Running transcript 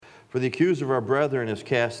For the accuser of our brethren is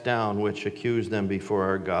cast down, which accused them before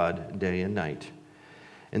our God day and night.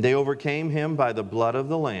 And they overcame him by the blood of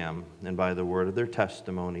the Lamb and by the word of their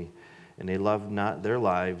testimony, and they loved not their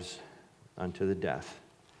lives unto the death.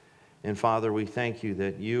 And Father, we thank you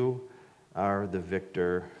that you are the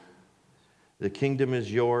victor. The kingdom is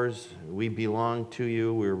yours. We belong to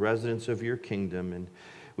you. We're residents of your kingdom. And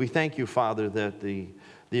we thank you, Father, that the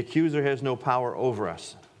accuser has no power over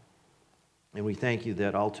us. And we thank you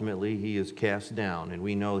that ultimately he is cast down, and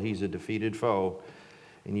we know he's a defeated foe,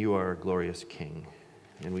 and you are a glorious King.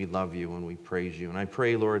 And we love you and we praise you. And I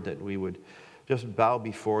pray, Lord, that we would just bow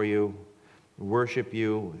before you, worship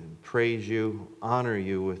you, praise you, honor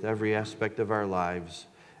you with every aspect of our lives.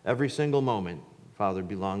 Every single moment, Father,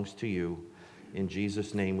 belongs to you. In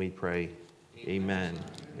Jesus' name we pray. Amen.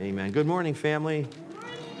 Amen. Good morning, family.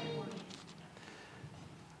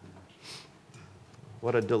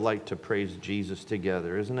 What a delight to praise Jesus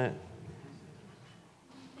together, isn't it?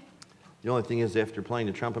 The only thing is, after playing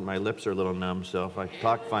the trumpet, my lips are a little numb, so if I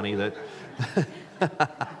talk funny, that...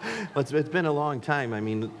 It's been a long time. I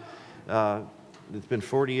mean, it's been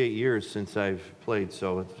 48 years since I've played,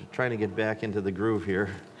 so it's trying to get back into the groove here.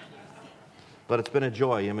 But it's been a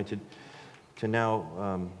joy, I mean, to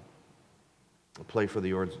now play for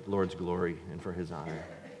the Lord's glory and for his honor.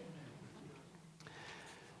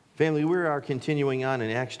 Family, we are continuing on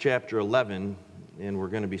in Acts chapter 11, and we're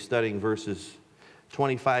going to be studying verses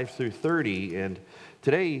 25 through 30. And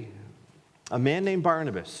today, a man named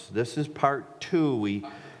Barnabas. This is part 2.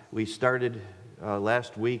 We started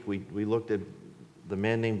last week. We looked at the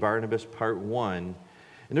man named Barnabas, part 1.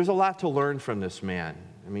 And there's a lot to learn from this man.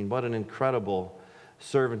 I mean, what an incredible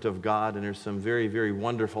servant of God, and there's some very, very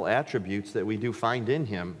wonderful attributes that we do find in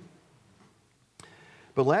him.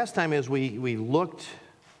 But last time, as we looked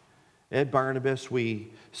at Barnabas,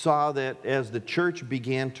 we saw that as the church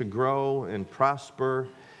began to grow and prosper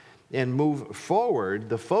and move forward,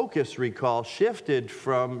 the focus, recall, shifted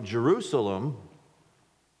from Jerusalem,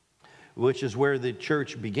 which is where the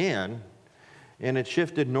church began, and it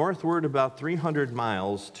shifted northward about 300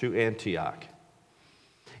 miles to Antioch.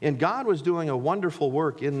 And God was doing a wonderful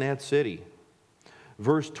work in that city.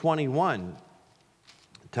 Verse 21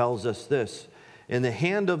 tells us this: "And the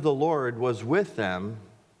hand of the Lord was with them,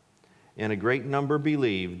 and a great number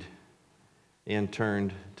believed and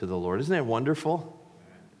turned to the Lord." Isn't that wonderful?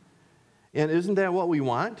 And isn't that what we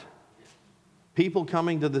want? People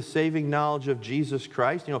coming to the saving knowledge of Jesus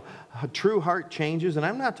Christ. You know, true heart changes. And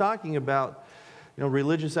I'm not talking about,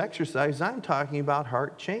 religious exercise. I'm talking about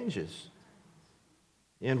heart changes.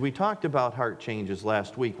 And we talked about heart changes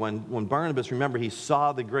last week when Barnabas, remember, he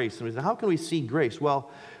saw the grace. And we said, how can we see grace?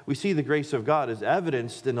 Well, we see the grace of God as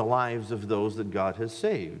evidenced in the lives of those that God has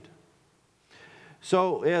saved.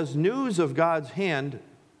 So as news of God's hand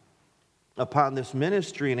upon this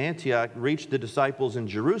ministry in Antioch reached the disciples in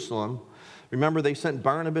Jerusalem, remember they sent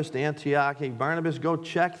Barnabas to Antioch. Hey, Barnabas, go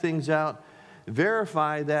check things out.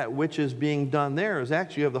 Verify that which is being done there is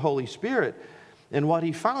actually of the Holy Spirit. And what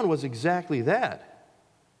he found was exactly that.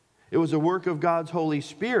 It was a work of God's Holy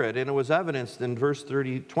Spirit, and it was evidenced in verse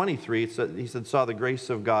 23. He said, saw the grace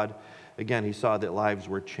of God. Again, he saw that lives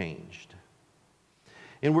were changed.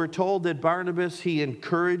 And we're told that Barnabas, he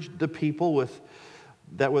encouraged the people with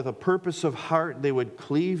a purpose of heart, they would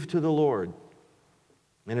cleave to the Lord.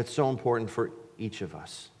 And it's so important for each of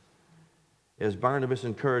us. As Barnabas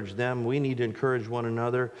encouraged them, we need to encourage one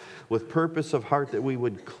another with purpose of heart that we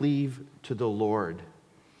would cleave to the Lord.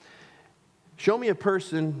 Show me a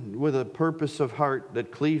person with a purpose of heart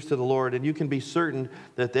that cleaves to the Lord, and you can be certain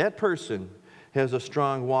that that person has a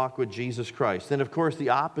strong walk with Jesus Christ. And of course, the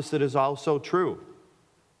opposite is also true.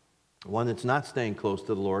 One that's not staying close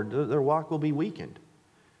to the Lord, their walk will be weakened.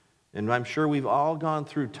 And I'm sure we've all gone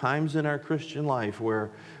through times in our Christian life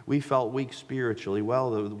where we felt weak spiritually.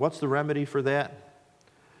 Well, what's the remedy for that?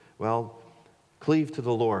 Well, cleave to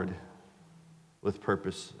the Lord with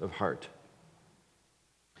purpose of heart.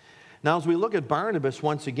 Now, as we look at Barnabas,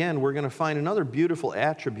 once again, we're going to find another beautiful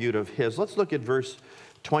attribute of his. Let's look at verse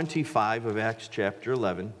 25 of Acts chapter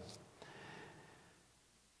 11.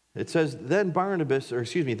 It says, then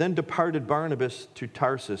departed Barnabas to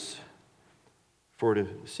Tarsus for to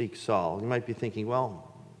seek Saul. You might be thinking,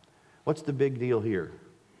 well, what's the big deal here?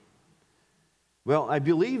 Well, I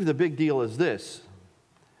believe the big deal is this.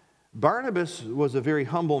 Barnabas was a very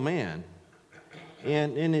humble man.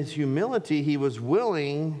 And in his humility, he was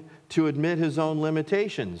willing to admit his own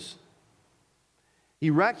limitations. He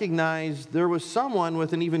recognized there was someone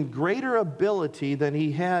with an even greater ability than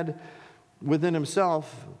he had within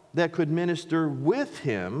himself that could minister with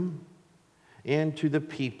him and to the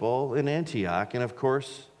people in Antioch. And of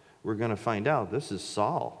course, we're going to find out this is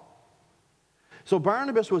Saul. So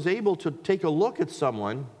Barnabas was able to take a look at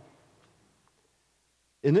someone,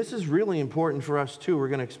 and this is really important for us too. We're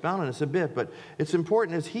going to expound on this a bit, but it's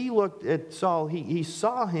important as he looked at Saul, he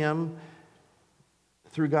saw him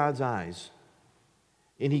through God's eyes,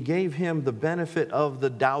 and he gave him the benefit of the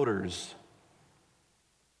doubters.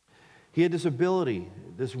 He had this ability,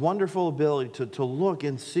 this wonderful ability to look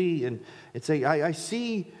and see and say, I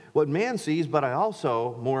see what man sees, but I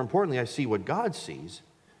also, more importantly, I see what God sees.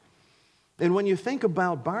 And when you think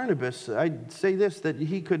about Barnabas, I'd say this, that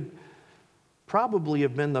he could probably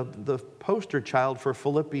have been the poster child for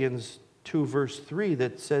Philippians 2, verse 3,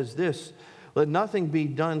 that says this, let nothing be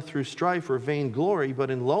done through strife or vainglory,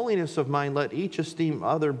 but in lowliness of mind let each esteem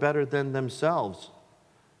other better than themselves.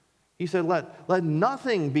 He said, let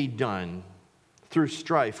nothing be done through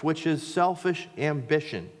strife, which is selfish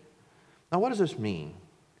ambition. Now, what does this mean?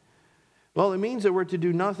 Well, it means that we're to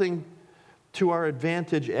do nothing to our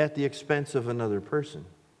advantage at the expense of another person.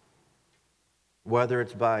 Whether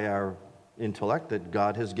it's by our intellect that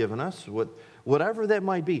God has given us, whatever that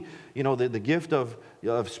might be. You know, the gift of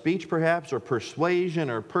speech perhaps, or persuasion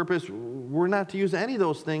or purpose. We're not to use any of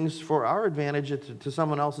those things for our advantage to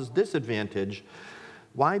someone else's disadvantage.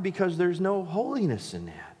 Why? Because there's no holiness in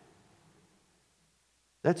that.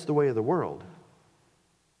 That's the way of the world.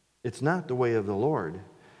 It's not the way of the Lord.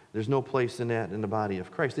 There's no place in that in the body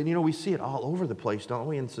of Christ. And you know, we see it all over the place, don't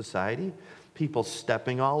we, in society? People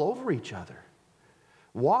stepping all over each other.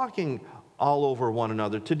 Walking all over one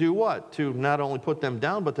another. To do what? To not only put them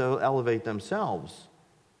down, but to elevate themselves.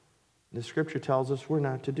 The Scripture tells us we're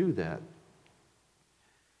not to do that.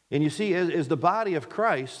 And you see, as the body of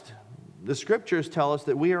Christ, the Scriptures tell us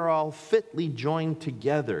that we are all fitly joined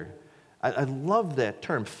together. I love that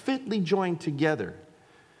term, fitly joined together.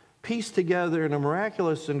 Pieced together in a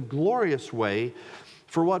miraculous and glorious way.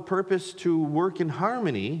 For what purpose? To work in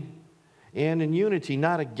harmony and in unity,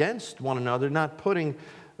 not against one another, not putting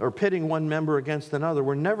or pitting one member against another.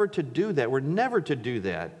 We're never to do that. We're never to do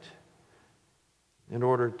that in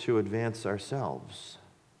order to advance ourselves.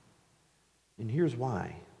 And here's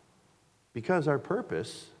why. Because our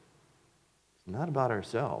purpose is not about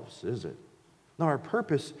ourselves, is it? No, our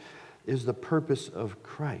purpose is the purpose of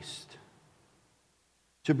Christ.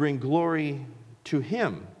 To bring glory to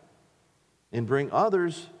Him and bring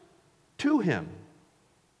others to Him,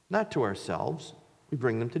 not to ourselves. We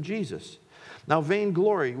bring them to Jesus. Now,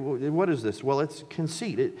 vainglory, what is this? Well, it's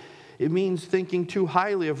conceit. It means thinking too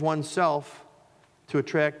highly of oneself to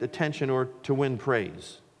attract attention or to win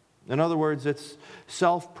praise. In other words, it's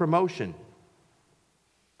self-promotion.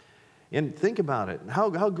 And think about it,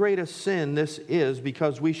 how great a sin this is,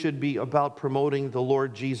 because we should be about promoting the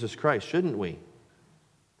Lord Jesus Christ, shouldn't we?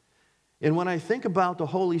 And when I think about the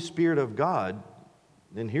Holy Spirit of God,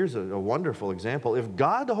 and here's a wonderful example. If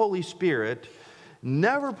God the Holy Spirit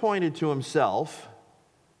never pointed to Himself,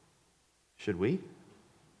 should we?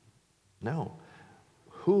 No.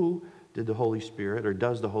 Who did the Holy Spirit, or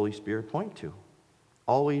does the Holy Spirit point to?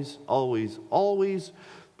 Always, always, always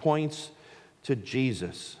points to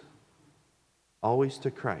Jesus. Always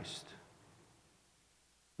to Christ.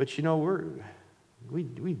 But you know, we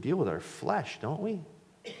deal with our flesh, don't we?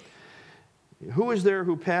 Who is there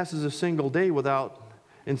who passes a single day without,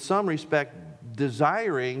 in some respect,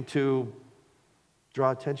 desiring to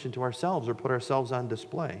draw attention to ourselves or put ourselves on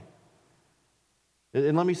display?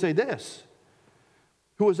 And let me say this.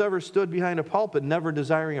 Who has ever stood behind a pulpit never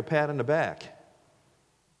desiring a pat on the back?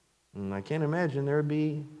 And I can't imagine there would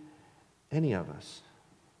be any of us.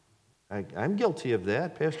 I'm guilty of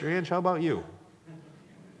that. Pastor Ange, how about you?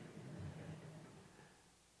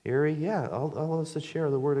 Harry, yeah, all of us that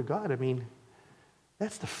share the Word of God. I mean,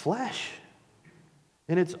 that's the flesh.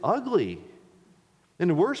 And it's ugly. And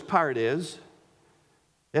the worst part is,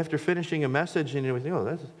 after finishing a message, and you think, oh,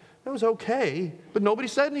 that was okay, but nobody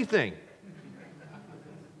said anything.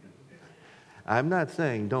 I'm not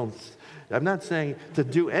saying to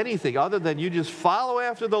do anything other than you just follow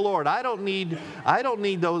after the Lord. I don't need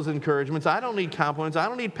those encouragements. I don't need compliments. I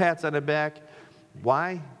don't need pats on the back.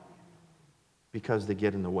 Why? Because they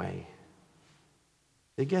get in the way.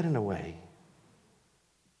 They get in the way.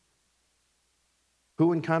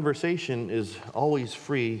 Who in conversation is always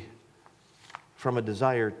free from a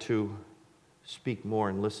desire to speak more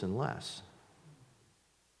and listen less?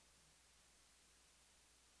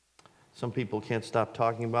 Some people can't stop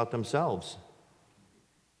talking about themselves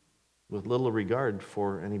with little regard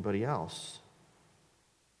for anybody else.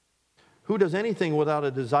 Who does anything without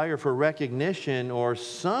a desire for recognition or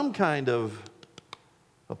some kind of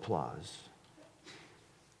applause?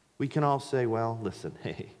 We can all say, well, listen,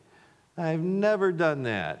 hey, I've never done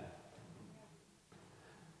that.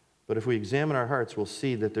 But if we examine our hearts, we'll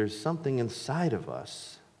see that there's something inside of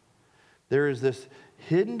us. There is this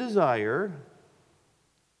hidden desire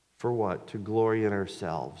for what? To glory in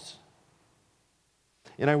ourselves.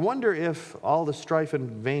 And I wonder if all the strife and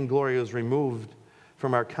vainglory was removed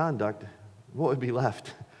from our conduct, what would be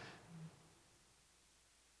left?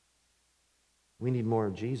 We need more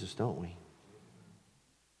of Jesus, don't we?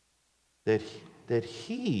 That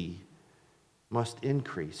He must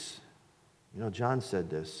increase. You know, John said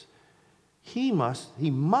this. He must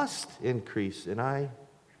increase, and I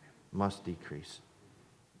must decrease.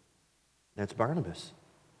 That's Barnabas.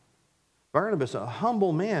 Barnabas, a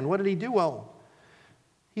humble man. What did he do? Well,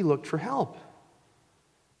 he looked for help.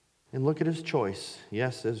 And look at his choice.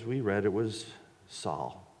 Yes, as we read, it was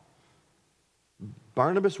Saul.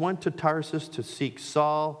 Barnabas went to Tarsus to seek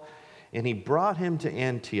Saul, and he brought him to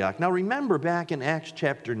Antioch. Now remember back in Acts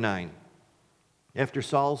chapter 9, after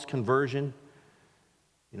Saul's conversion,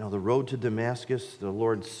 you know, the road to Damascus, the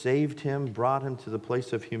Lord saved him, brought him to the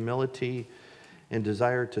place of humility and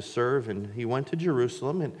desire to serve, and he went to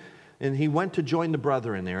Jerusalem, and he went to join the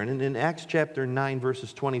brethren there. And in Acts chapter 9,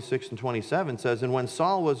 verses 26 and 27 says, "And when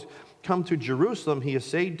Saul was come to Jerusalem, he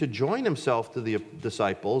essayed to join himself to the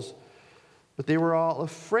disciples, but they were all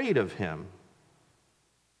afraid of him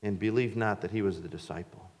and believed not that he was the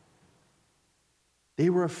disciple." They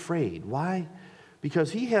were afraid. Why?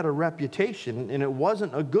 Because he had a reputation, and it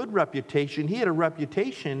wasn't a good reputation. He had a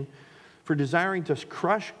reputation for desiring to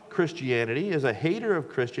crush Christianity, as a hater of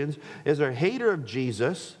Christians, as a hater of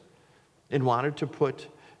Jesus, and wanted to put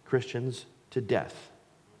Christians to death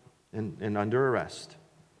and under arrest.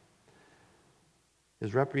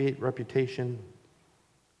 His reputation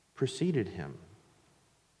preceded him.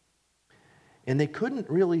 And they couldn't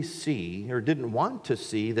really see, or didn't want to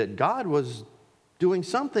see, that God was doing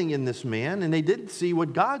something in this man, and they didn't see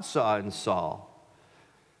what God saw in Saul.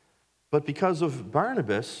 But because of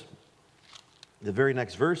Barnabas, the very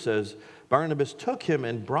next verse says, Barnabas took him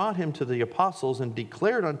and brought him to the apostles and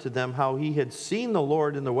declared unto them how he had seen the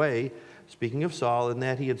Lord in the way, speaking of Saul, and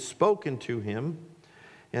that he had spoken to him,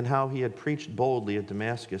 and how he had preached boldly at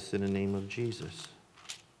Damascus in the name of Jesus.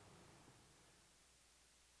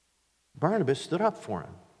 Barnabas stood up for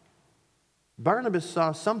him. Barnabas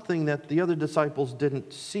saw something that the other disciples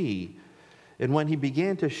didn't see. And when he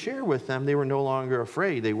began to share with them, they were no longer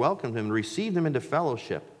afraid. They welcomed him and received him into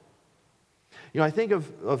fellowship. You know, I think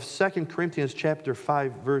of 2 Corinthians chapter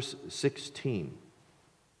 5, verse 16.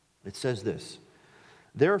 It says this,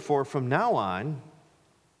 "Therefore, from now on,"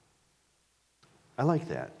 I like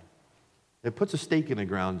that. It puts a stake in the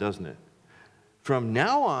ground, doesn't it? "From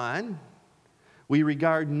now on, we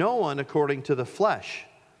regard no one according to the flesh.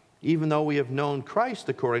 Even though we have known Christ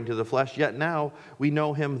according to the flesh, yet now we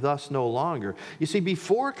know him thus no longer." You see,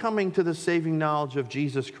 before coming to the saving knowledge of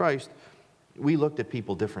Jesus Christ, we looked at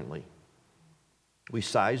people differently. We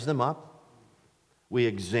sized them up. We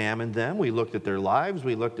examined them. We looked at their lives.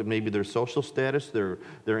 We looked at maybe their social status,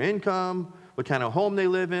 their income, what kind of home they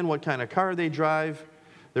live in, what kind of car they drive,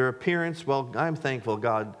 their appearance. Well, I'm thankful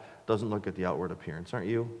God doesn't look at the outward appearance, aren't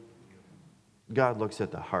you? God looks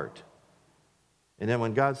at the heart. And then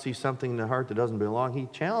when God sees something in the heart that doesn't belong, he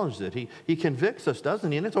challenges it. He convicts us,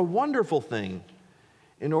 doesn't he? And it's a wonderful thing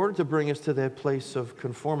in order to bring us to that place of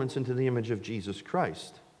conformance into the image of Jesus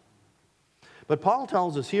Christ. But Paul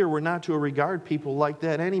tells us here we're not to regard people like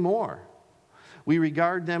that anymore. We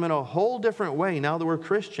regard them in a whole different way now that we're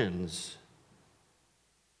Christians.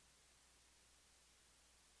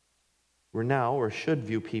 We're now, or should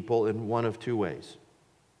view people in one of two ways.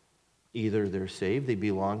 Either they're saved, they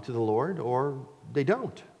belong to the Lord, or they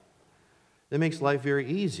don't. That makes life very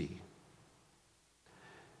easy.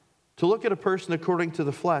 To look at a person according to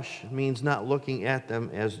the flesh means not looking at them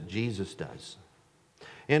as Jesus does.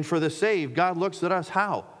 And for the saved, God looks at us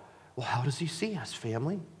how? Well, how does he see us,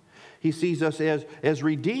 family? He sees us as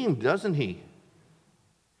redeemed, doesn't he?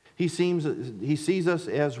 He sees us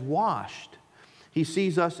as washed. He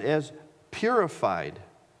sees us as purified,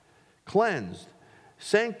 cleansed,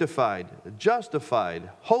 sanctified, justified,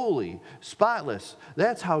 holy, spotless.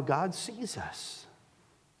 That's how God sees us.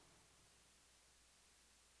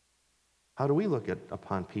 How do we look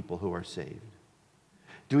upon people who are saved?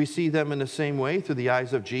 Do we see them in the same way through the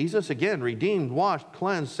eyes of Jesus? Again, redeemed, washed,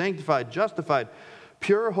 cleansed, sanctified, justified,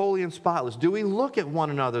 pure, holy, and spotless. Do we look at one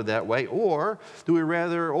another that way, or do we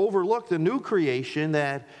rather overlook the new creation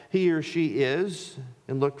that he or she is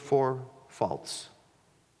and look for faults?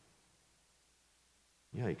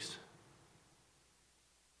 Yikes.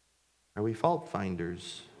 Are we fault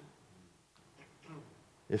finders?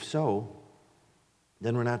 If so,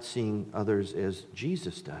 then we're not seeing others as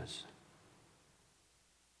Jesus does.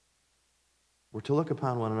 We're to look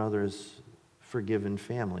upon one another as forgiven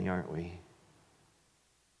family, aren't we?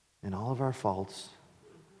 In all of our faults,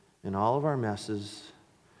 in all of our messes,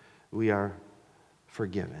 we are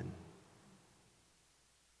forgiven.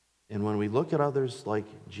 And when we look at others like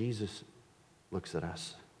Jesus looks at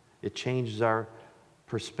us, it changes our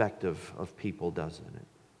perspective of people, doesn't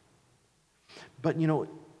it? But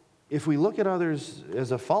if we look at others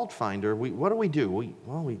as a fault finder, what do? We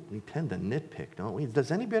tend to nitpick, don't we?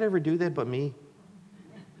 Does anybody ever do that but me?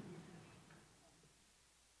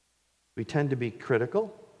 We tend to be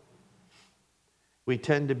critical. We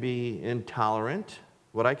tend to be intolerant.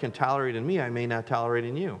 What I can tolerate in me, I may not tolerate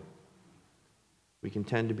in you. We can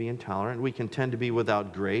tend to be intolerant. We can tend to be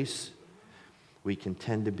without grace. We can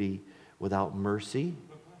tend to be without mercy.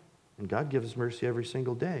 And God gives us mercy every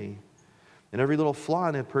single day. And every little flaw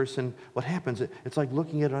in that person, what happens? It's like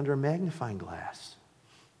looking at it under a magnifying glass.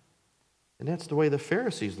 And that's the way the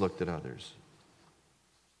Pharisees looked at others.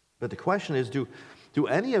 But the question is, do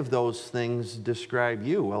any of those things describe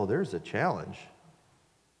you? Well, there's a challenge.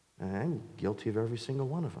 And I'm guilty of every single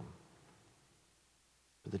one of them.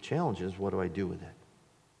 But the challenge is, what do I do with it?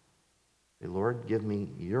 Say, Lord, give me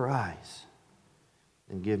your eyes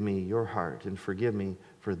and give me your heart and forgive me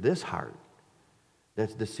for this heart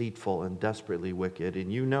that's deceitful and desperately wicked,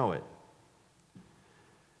 and you know it.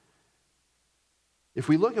 If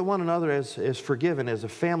we look at one another as forgiven, as a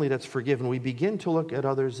family that's forgiven, we begin to look at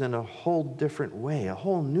others in a whole different way, a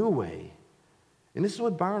whole new way. And this is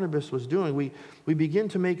what Barnabas was doing. We begin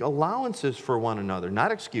to make allowances for one another,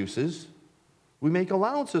 not excuses. We make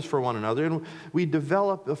allowances for one another, and we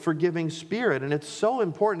develop a forgiving spirit. And it's so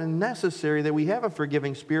important and necessary that we have a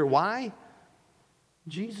forgiving spirit. Why?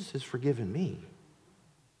 Jesus has forgiven me.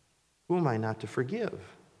 Who am I not to forgive?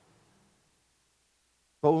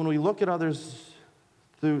 But when we look at others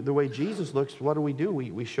through the way Jesus looks, what do?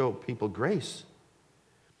 We show people grace.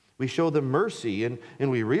 We show them mercy, and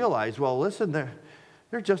we realize, well, listen,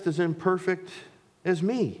 they're just as imperfect as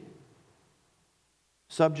me.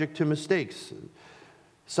 Subject to mistakes,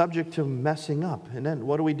 subject to messing up. And then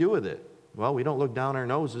what do we do with it? Well, we don't look down our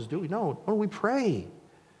noses, do we? No, we pray.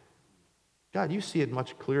 God, you see it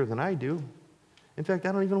much clearer than I do. In fact,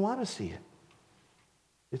 I don't even want to see it.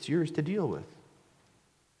 It's yours to deal with.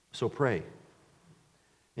 So pray.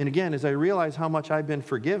 And again, as I realize how much I've been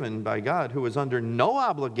forgiven by God, who is under no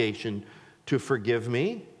obligation to forgive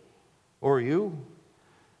me or you,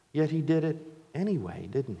 yet he did it anyway,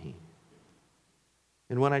 didn't he?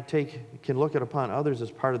 And when I can look upon others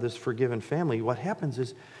as part of this forgiven family, what happens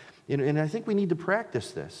is, and I think we need to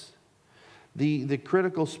practice this, the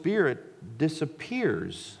critical spirit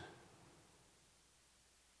disappears.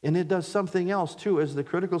 And it does something else too. As the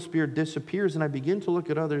critical spirit disappears and I begin to look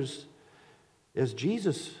at others as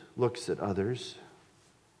Jesus looks at others,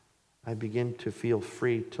 I begin to feel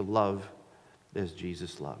free to love as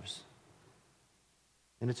Jesus loves.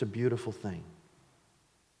 And it's a beautiful thing.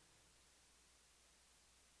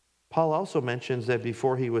 Paul also mentions that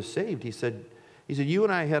before he was saved, he said, you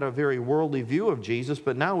and I had a very worldly view of Jesus,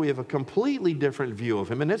 but now we have a completely different view of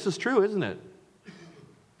him. And this is true, isn't it?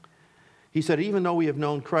 He said, even though we have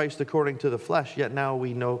known Christ according to the flesh, yet now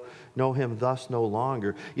we know him thus no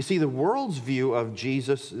longer. You see, the world's view of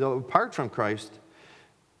Jesus, apart from Christ,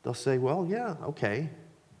 they'll say, well, yeah, okay.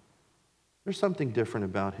 There's something different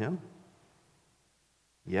about him.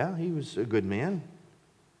 Yeah, he was a good man.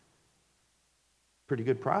 Pretty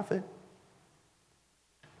good prophet.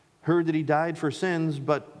 Heard that he died for sins,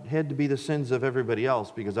 but had to be the sins of everybody else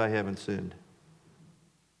because I haven't sinned.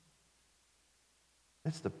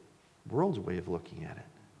 That's the world's way of looking at it.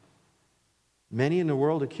 Many in the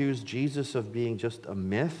world accuse Jesus of being just a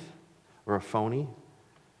myth or a phony.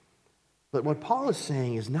 But what Paul is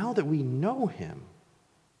saying is now that we know him,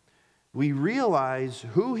 we realize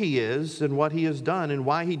who he is and what he has done and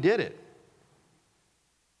why he did it.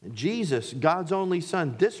 Jesus, God's only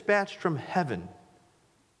Son, dispatched from heaven.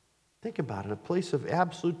 Think about it, a place of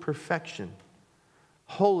absolute perfection,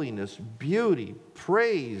 holiness, beauty,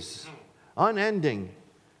 praise, unending.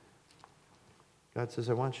 God says,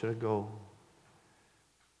 I want you to go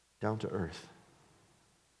down to earth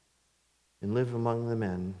and live among the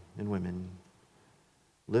men and women,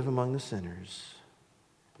 live among the sinners,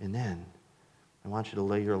 and then I want you to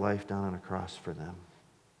lay your life down on a cross for them.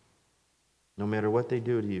 No matter what they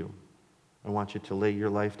do to you, I want you to lay your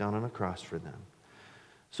life down on a cross for them.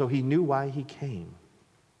 So he knew why he came.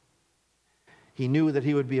 He knew that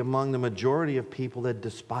he would be among the majority of people that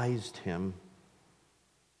despised him.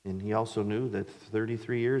 And he also knew that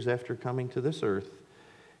 33 years after coming to this earth,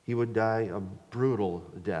 he would die a brutal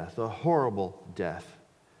death, a horrible death,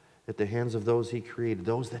 at the hands of those he created,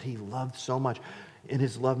 those that he loved so much, and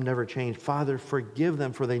his love never changed. Father, forgive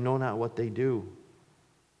them, for they know not what they do.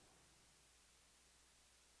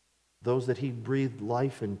 Those that he breathed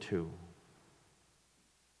life into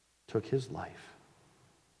took his life.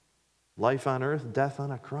 Life on earth, death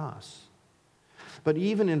on a cross. But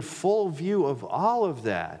even in full view of all of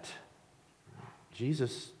that,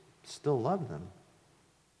 Jesus still loved them.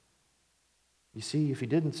 You see, if he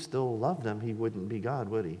didn't still love them, he wouldn't be God,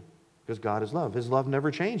 would he? Because God is love. His love never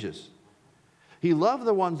changes. He loved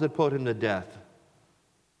the ones that put him to death.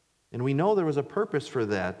 And we know there was a purpose for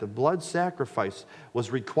that. The blood sacrifice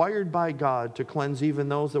was required by God to cleanse even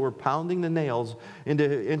those that were pounding the nails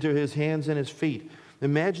into his hands and his feet.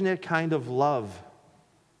 Imagine that kind of love.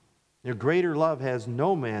 Your greater love has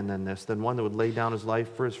no man than this, than one that would lay down his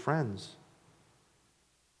life for his friends.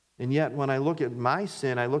 And yet, when I look at my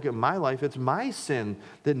sin, I look at my life, it's my sin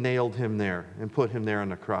that nailed him there and put him there on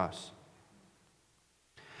the cross.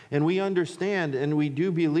 And we understand and we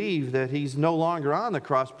do believe that he's no longer on the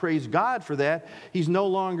cross. Praise God for that. He's no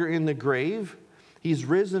longer in the grave. He's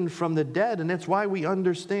risen from the dead, and that's why we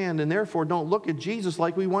understand and therefore don't look at Jesus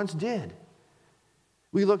like we once did.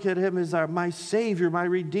 We look at him as my Savior, my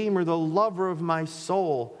Redeemer, the lover of my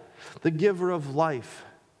soul, the giver of life,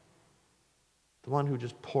 the one who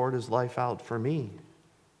just poured his life out for me.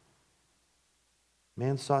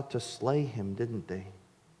 Man sought to slay him, didn't they?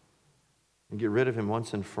 And get rid of him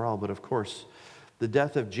once and for all. But of course, the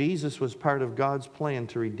death of Jesus was part of God's plan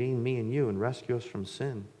to redeem me and you and rescue us from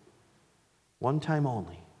sin. One time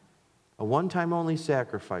only. A one-time only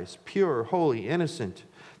sacrifice. Pure, holy, innocent.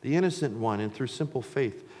 The innocent one. And through simple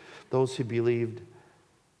faith, those who believed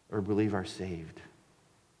or believe are saved.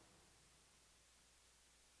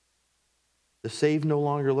 The saved no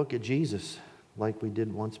longer look at Jesus like we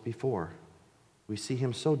did once before. We see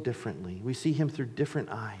him so differently. We see him through different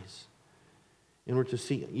eyes. And we're to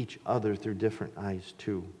see each other through different eyes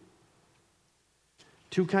too.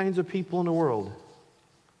 Two kinds of people in the world.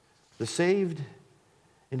 The saved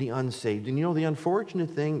and the unsaved. And you know, the unfortunate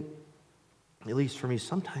thing, at least for me,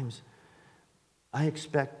 sometimes I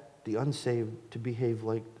expect the unsaved to behave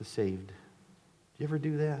like the saved. Do you ever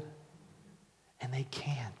do that? And they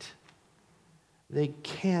can't. They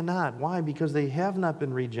cannot. Why? Because they have not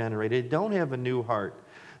been regenerated. They don't have a new heart.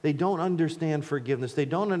 They don't understand forgiveness. They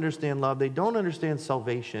don't understand love. They don't understand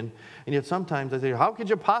salvation. And yet sometimes I say, how could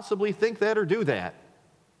you possibly think that or do that?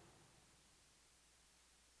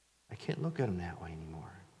 I can't look at them that way anymore.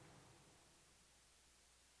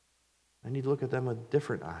 I need to look at them with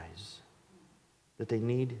different eyes. That they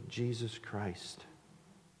need Jesus Christ.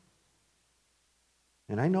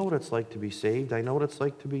 And I know what it's like to be saved. I know what it's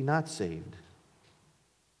like to be not saved.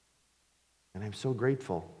 And I'm so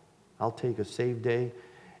grateful. I'll take a saved day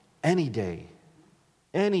any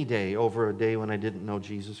day over a day when I didn't know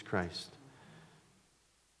Jesus Christ.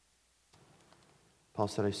 Paul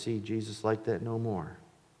said, I see Jesus like that no more.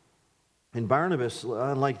 And Barnabas,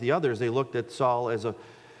 unlike the others, he looked at Saul as a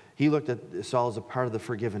part of the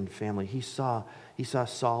forgiven family. He saw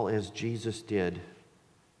Saul as Jesus did.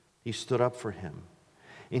 He stood up for him.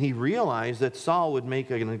 And he realized that Saul would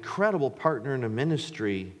make an incredible partner in a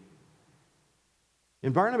ministry.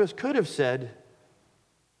 And Barnabas could have said,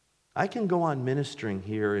 I can go on ministering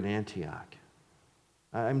here in Antioch.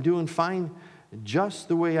 I'm doing fine just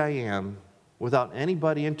the way I am without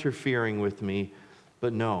anybody interfering with me.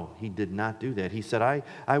 But no, he did not do that. He said,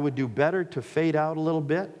 I would do better to fade out a little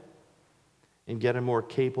bit and get a more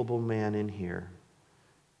capable man in here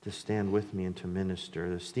to stand with me and to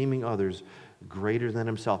minister, esteeming others greater than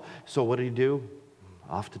himself. So what did he do?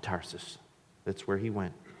 Off to Tarsus. That's where he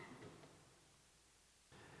went.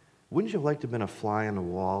 Wouldn't you have liked to have been a fly on the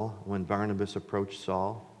wall when Barnabas approached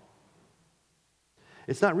Saul?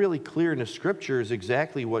 It's not really clear in the scriptures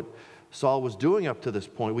exactly what Saul was doing up to this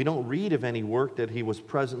point. We don't read of any work that he was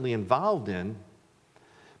presently involved in.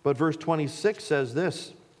 But verse 26 says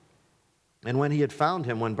this, and when he had found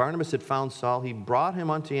him, when Barnabas had found Saul, he brought him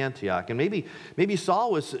unto Antioch. And maybe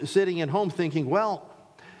Saul was sitting at home thinking, well,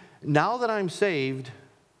 now that I'm saved,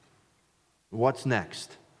 what's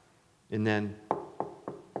next? And then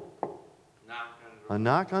a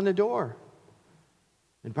knock on the door.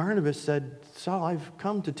 And Barnabas said, Saul, I've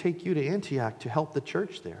come to take you to Antioch to help the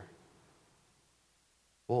church there.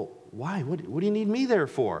 Well, why? What do you need me there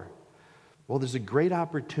for? Well, there's a great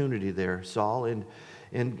opportunity there, Saul,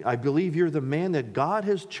 and I believe you're the man that God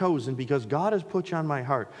has chosen because God has put you on my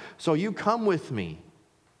heart. So you come with me.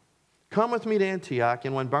 Come with me to Antioch.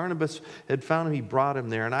 And when Barnabas had found him, he brought him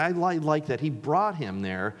there. And I like that. He brought him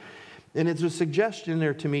there. And it's a suggestion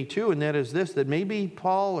there to me too, and that is this, that maybe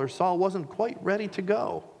Paul or Saul wasn't quite ready to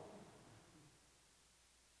go.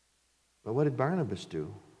 But what did Barnabas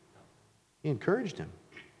do? He encouraged him.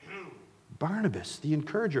 Barnabas, the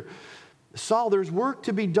encourager. Saul, there's work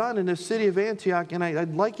to be done in the city of Antioch, and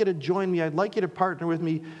I'd like you to join me. I'd like you to partner with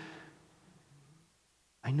me.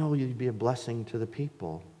 I know you'd be a blessing to the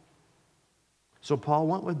people. So Paul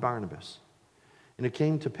went with Barnabas. And it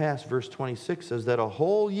came to pass, verse 26 says, that a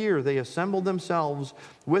whole year they assembled themselves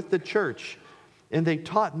with the church, and they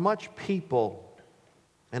taught much people.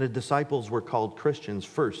 And the disciples were called Christians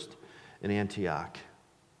first in Antioch.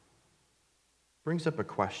 Brings up a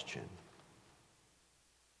question.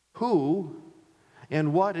 Who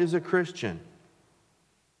and what is a Christian?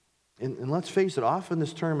 And let's face it, often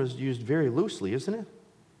this term is used very loosely, isn't it?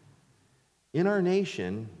 In our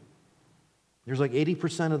nation, there's like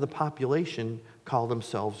 80% of the population call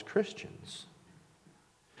themselves Christians.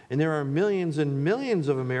 And there are millions and millions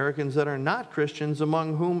of Americans that are not Christians,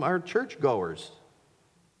 among whom are churchgoers.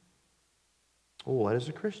 Oh, what is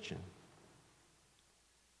a Christian?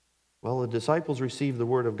 Well, the disciples received the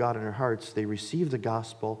word of God in their hearts. They received the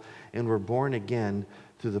gospel and were born again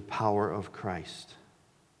through the power of Christ.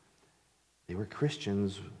 They were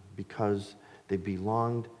Christians because they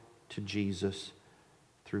belonged to Jesus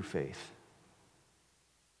through faith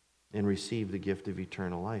and received the gift of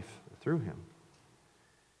eternal life through him.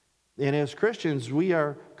 And as Christians, we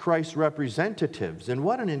are Christ's representatives. And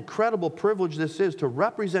what an incredible privilege this is to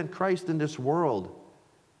represent Christ in this world.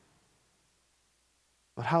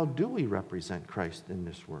 But how do we represent Christ in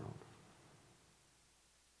this world?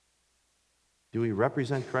 Do we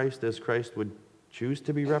represent Christ as Christ would choose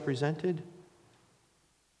to be represented?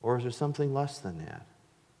 Or is there something less than that?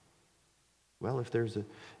 Well, if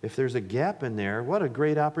there's a gap in there, what a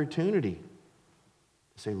great opportunity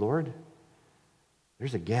to say, Lord,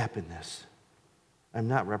 there's a gap in this. I'm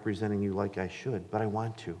not representing you like I should, but I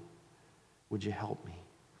want to. Would you help me?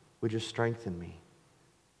 Would you strengthen me?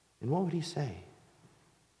 And what would he say?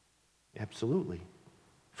 Absolutely.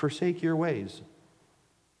 Forsake your ways.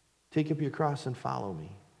 Take up your cross and follow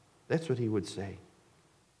me. That's what he would say.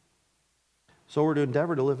 So we're to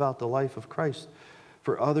endeavor to live out the life of Christ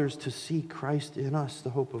for others to see Christ in us, the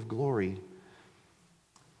hope of glory.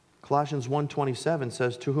 Colossians 1:27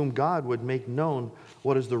 says, to whom God would make known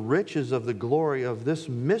what is the riches of the glory of this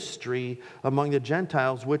mystery among the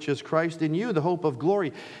Gentiles, which is Christ in you, the hope of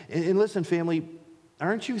glory. And listen, family,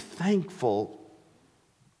 aren't you thankful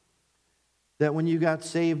that when you got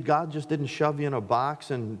saved, God just didn't shove you in a box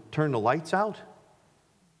and turn the lights out?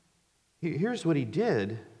 Here's what he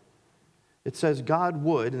did. It says God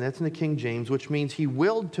would, and that's in the King James, which means he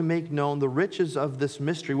willed to make known the riches of this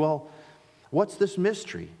mystery. Well, what's this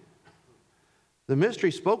mystery? The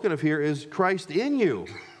mystery spoken of here is Christ in you.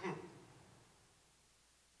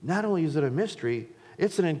 Not only is it a mystery,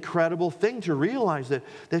 it's an incredible thing to realize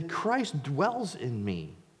that Christ dwells in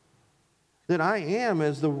me. That I am,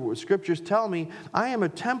 as the scriptures tell me, I am a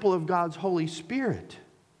temple of God's Holy Spirit.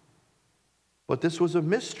 But this was a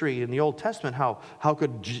mystery in the Old Testament. How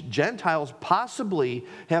could Gentiles possibly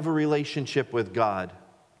have a relationship with God?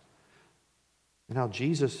 And how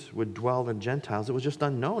Jesus would dwell in Gentiles, it was just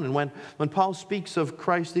unknown. And when Paul speaks of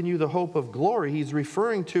Christ in you, the hope of glory, he's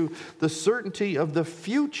referring to the certainty of the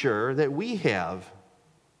future that we have.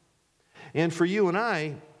 And for you and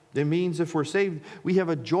I, it means if we're saved, we have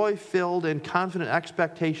a joy-filled and confident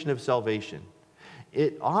expectation of salvation.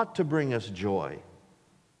 It ought to bring us joy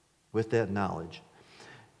with that knowledge.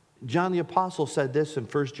 John the Apostle said this in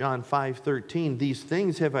 1 John 5:13, these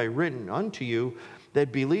things have I written unto you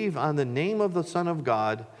that believe on the name of the Son of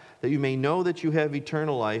God, that you may know that you have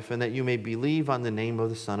eternal life, and that you may believe on the name of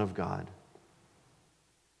the Son of God.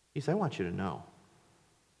 He said, I want you to know.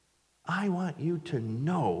 I want you to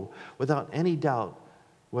know without any doubt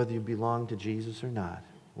whether you belong to Jesus or not,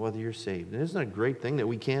 whether you're saved. And isn't it a great thing that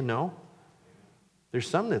we can know? There's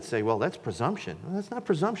some that say, well, that's presumption. Well, that's not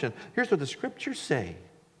presumption. Here's what the scriptures say.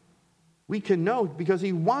 We can know because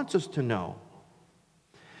he wants us to know.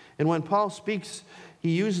 And when Paul speaks,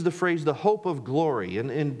 he uses the phrase, the hope of glory.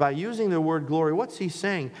 And by using the word glory, what's he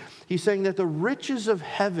saying? He's saying that the riches of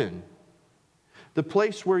heaven, the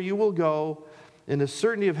place where you will go in the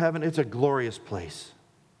certainty of heaven, it's a glorious place.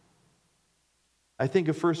 I think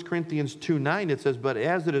of 1 Corinthians 2:9, it says, but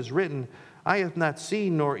as it is written, eye hath not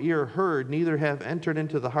seen nor ear heard, neither have entered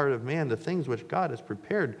into the heart of man the things which God has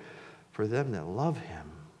prepared for them that love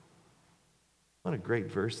him. What a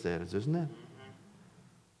great verse that is, isn't it?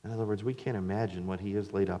 In other words, we can't imagine what he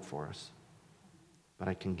has laid up for us. But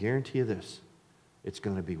I can guarantee you this, it's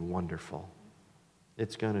going to be wonderful.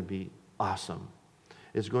 It's going to be awesome.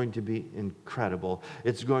 It's going to be incredible.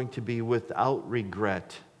 It's going to be without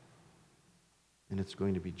regret. And it's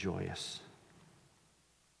going to be joyous.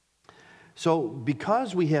 So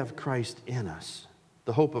because we have Christ in us,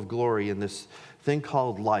 the hope of glory in this thing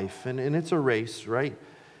called life, and it's a race, right?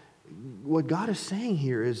 What God is saying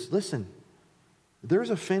here is, listen, there's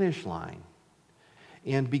a finish line.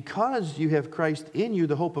 And because you have Christ in you,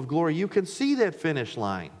 the hope of glory, you can see that finish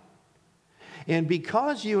line. And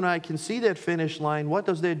because you and I can see that finish line, what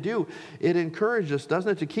does that do? It encourages us,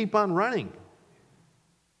 doesn't it, to keep on running.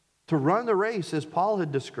 To run the race as Paul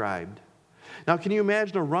had described. Now, can you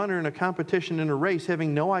imagine a runner in a competition in a race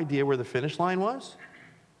having no idea where the finish line was?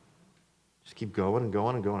 Just keep going and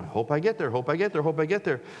going and going. I hope I get there, hope I get there, hope I get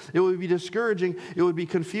there. It would be discouraging, it would be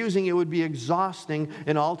confusing, it would be exhausting,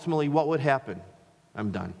 and ultimately what would happen?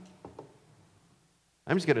 I'm done.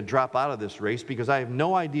 I'm just going to drop out of this race because I have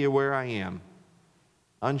no idea where I am,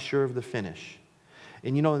 unsure of the finish.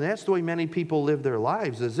 And that's the way many people live their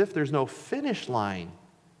lives, as if there's no finish line.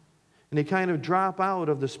 And they kind of drop out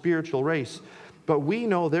of the spiritual race. But we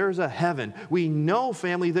know there's a heaven. We know,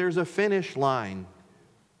 family, there's a finish line.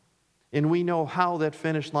 And we know how that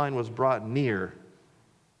finish line was brought near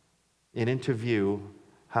and into view.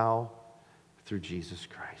 How? Through Jesus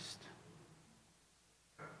Christ.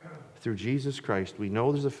 Through Jesus Christ. We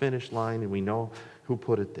know there's a finish line and we know who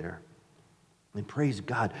put it there. And praise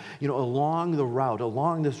God. Along the route,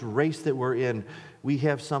 along this race that we're in, we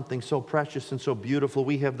have something so precious and so beautiful.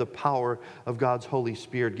 We have the power of God's Holy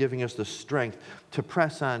Spirit giving us the strength to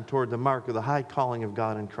press on toward the mark of the high calling of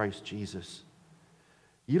God in Christ Jesus.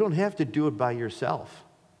 You don't have to do it by yourself.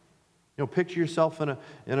 Picture yourself in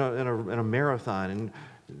a marathon and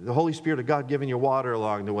the Holy Spirit of God giving you water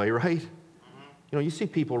along the way, right? You see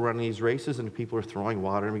people running these races and people are throwing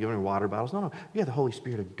water and giving water bottles. No, you have the Holy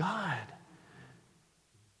Spirit of God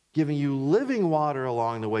giving you living water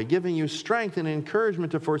along the way, giving you strength and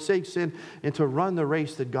encouragement to forsake sin and to run the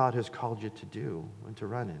race that God has called you to do and to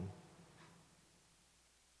run in.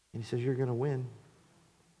 And he says, you're going to win.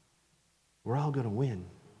 We're all going to win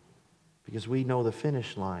because we know the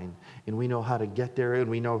finish line and we know how to get there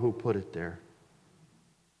and we know who put it there.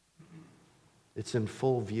 It's in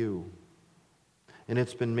full view. And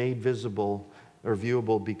it's been made visible or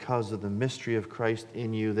viewable because of the mystery of Christ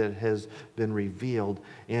in you that has been revealed,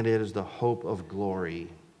 and it is the hope of glory.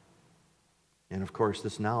 And of course,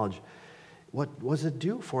 this knowledge, what does it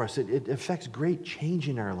do for us? It affects great change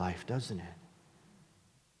in our life, doesn't it?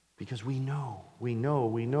 Because we know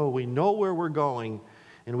where we're going,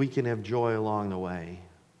 and we can have joy along the way.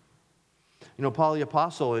 Paul the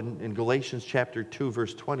Apostle in Galatians chapter 2,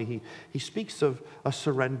 verse 20, he speaks of a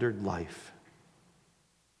surrendered life,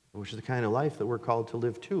 which is the kind of life that we're called to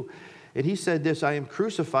live too. And he said this, I am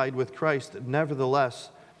crucified with Christ, nevertheless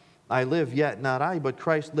I live, yet not I, but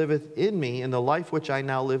Christ liveth in me. In the life which I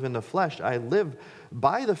now live in the flesh, I live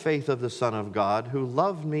by the faith of the Son of God, who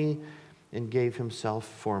loved me and gave himself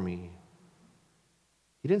for me.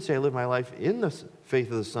 He didn't say I live my life in the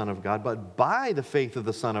faith of the Son of God, but by the faith of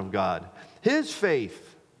the Son of God. His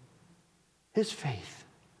faith. It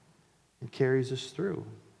carries us through.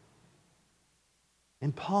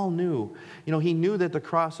 And Paul knew, he knew that the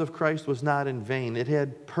cross of Christ was not in vain. It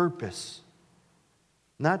had purpose.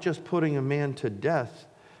 Not just putting a man to death,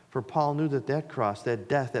 for Paul knew that cross, that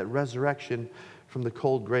death, that resurrection from the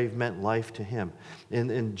cold grave meant life to him.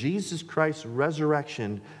 And Jesus Christ's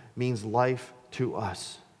resurrection means life to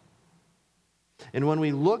us. And when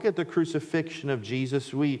we look at the crucifixion of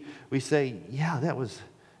Jesus, we say, yeah, it was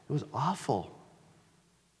awful.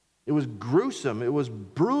 It was gruesome. It was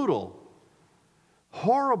brutal.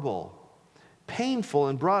 Horrible, painful,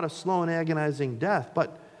 and brought a slow and agonizing death.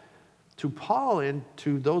 But to Paul and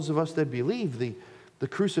to those of us that believe, the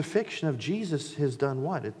crucifixion of Jesus has done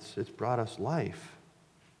what? It's brought us life.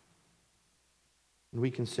 And we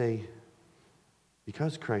can say,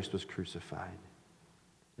 because Christ was crucified,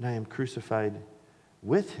 and I am crucified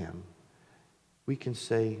with him, we can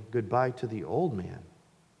say goodbye to the old man,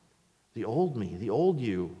 the old me, the old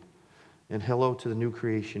you, and hello to the new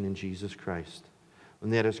creation in Jesus Christ.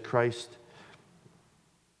 And that is Christ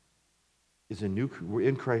is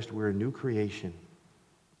in Christ we're a new creation.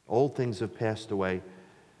 Old things have passed away.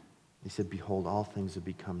 He said, behold, all things have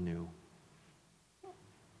become new.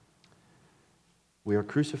 We are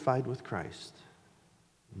crucified with Christ.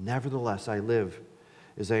 Nevertheless, I live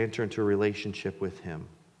as I enter into a relationship with him.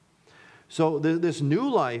 So this new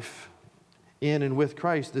life in and with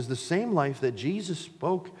Christ is the same life that Jesus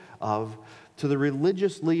spoke of to the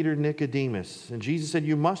religious leader Nicodemus. And Jesus said,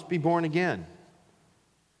 you must be born again.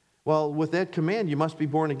 Well, with that command, you must be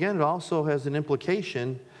born again, it also has an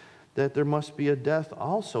implication that there must be a death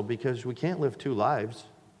also, because we can't live two lives.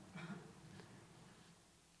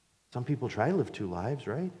 Some people try to live two lives,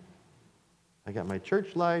 right? I got my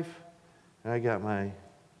church life, and I got my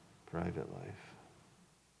private life.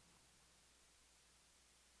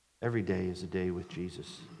 Every day is a day with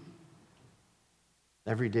Jesus.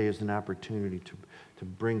 Every day is an opportunity to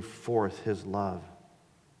bring forth his love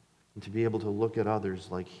and to be able to look at others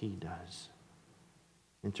like he does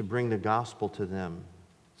and to bring the gospel to them,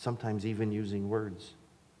 sometimes even using words.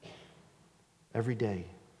 Every day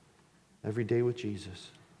with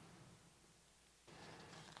Jesus.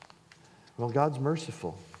 Well, God's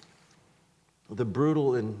merciful. The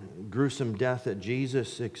brutal and gruesome death that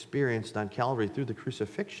Jesus experienced on Calvary through the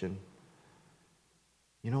crucifixion,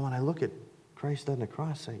 when I look at Christ on the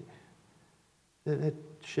cross, that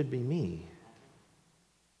should be me.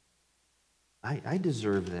 I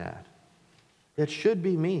deserve that. That should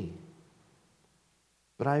be me.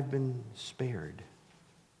 But I've been spared.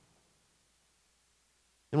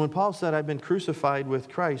 And when Paul said, I've been crucified with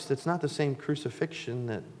Christ, it's not the same crucifixion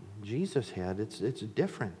that Jesus had. It's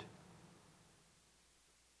different.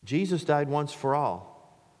 Jesus died once for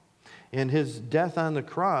all. And his death on the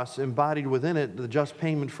cross embodied within it the just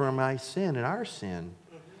payment for my sin and our sin.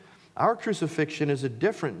 Our crucifixion is a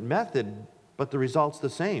different method, but the result's the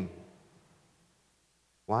same.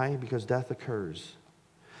 Why? Because death occurs.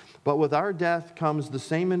 But with our death comes the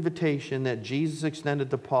same invitation that Jesus extended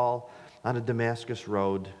to Paul on the Damascus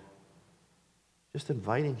road. Just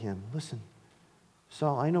inviting him, listen,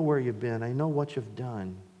 Saul, I know where you've been. I know what you've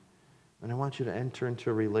done. And I want you to enter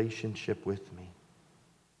into a relationship with me.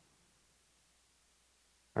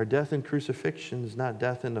 Our death in crucifixion is not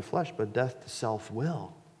death in the flesh, but death to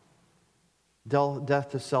self-will.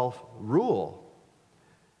 Death to self-rule.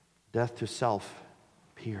 Death to self,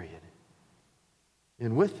 period.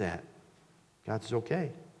 And with that, God says,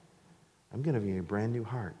 okay, I'm going to give you a brand new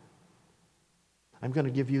heart. I'm going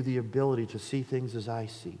to give you the ability to see things as I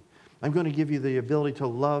see. I'm going to give you the ability to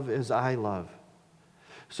love as I love.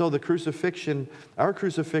 So the crucifixion, our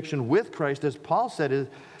crucifixion with Christ, as Paul said,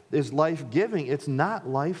 is life-giving. It's not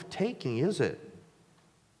life-taking, is it?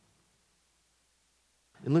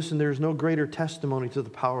 And listen, there's no greater testimony to the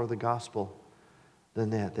power of the gospel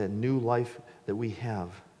than that new life that we have.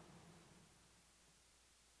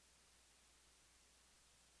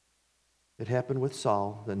 It happened with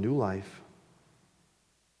Saul, the new life.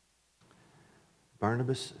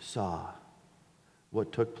 Barnabas saw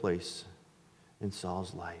what took place in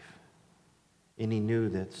Saul's life. And he knew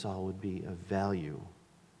that Saul would be of value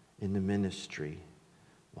in the ministry.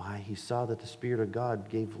 Why? He saw that the Spirit of God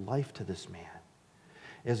gave life to this man.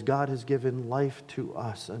 As God has given life to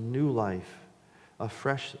us, a new life, a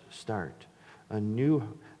fresh start, a new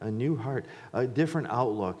heart, a different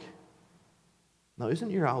outlook. Now,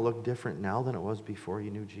 isn't your outlook different now than it was before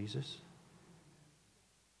you knew Jesus?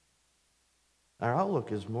 Our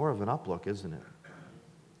outlook is more of an uplook, isn't it?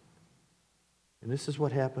 And this is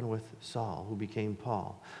what happened with Saul, who became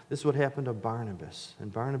Paul. This is what happened to Barnabas,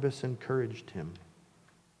 and Barnabas encouraged him.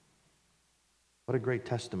 What a great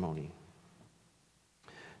testimony.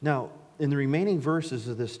 Now, in the remaining verses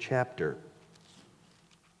of this chapter,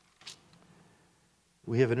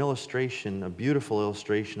 we have an illustration, a beautiful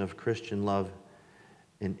illustration of Christian love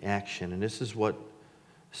in action. And this is what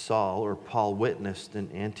Saul or Paul witnessed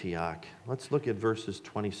in Antioch. Let's look at verses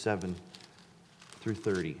 27 through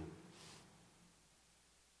 30.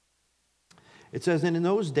 It says, And in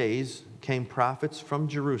those days came prophets from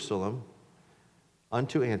Jerusalem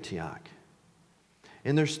unto Antioch.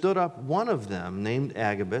 And there stood up one of them named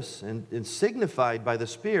Agabus, and signified by the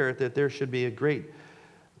Spirit that there should be a great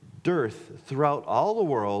dearth throughout all the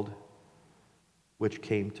world, which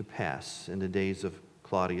came to pass in the days of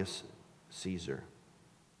Claudius Caesar.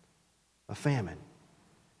 A famine.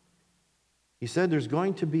 He said there's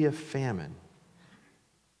going to be a famine.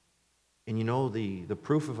 And you know the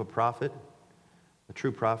proof of a prophet, a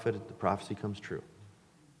true prophet, the prophecy comes true.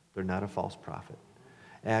 They're not a false prophet.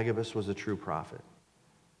 Agabus was a true prophet.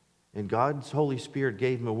 And God's Holy Spirit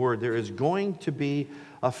gave him a word. There is going to be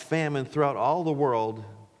a famine throughout all the world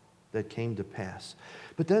that came to pass.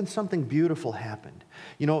 But then something beautiful happened.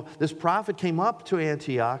 You know, this prophet came up to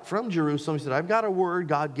Antioch from Jerusalem. He said, I've got a word.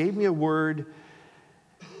 God gave me a word.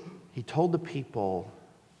 He told the people,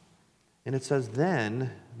 and it says,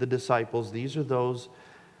 then the disciples, these are those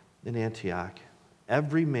in Antioch,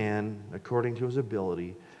 every man according to his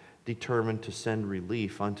ability, determined to send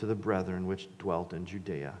relief unto the brethren which dwelt in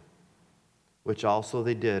Judea, which also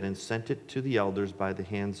they did, and sent it to the elders by the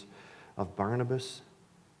hands of Barnabas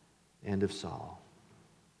and of Saul.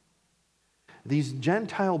 These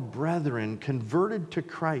Gentile brethren converted to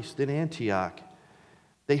Christ in Antioch.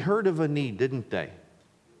 They heard of a need, didn't they?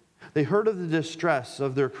 They heard of the distress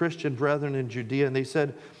of their Christian brethren in Judea, and they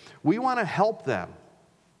said, we want to help them.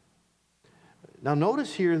 Now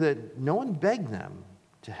notice here that no one begged them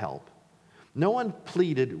to help. No one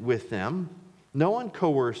pleaded with them. No one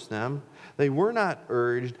coerced them. They were not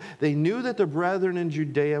urged. They knew that the brethren in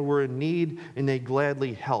Judea were in need, and they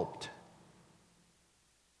gladly helped.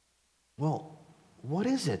 Well, what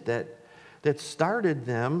is it that started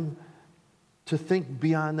them to think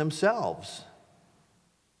beyond themselves?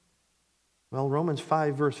 Well, Romans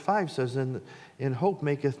 5, verse 5 says, "In hope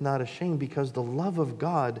maketh not ashamed, because the love of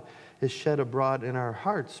God is shed abroad in our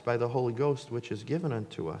hearts by the Holy Ghost, which is given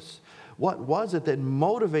unto us." What was it that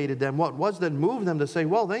motivated them? What was that moved them to say,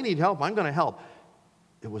 well, they need help, I'm going to help?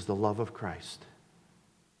 It was the love of Christ.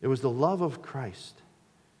 It was the love of Christ.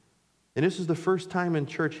 And this is the first time in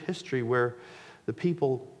church history where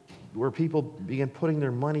people began putting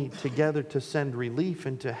their money together to send relief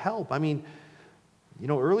and to help. I mean,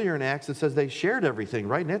 earlier in Acts it says they shared everything,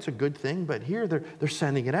 right? And that's a good thing, but here they're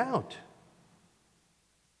sending it out.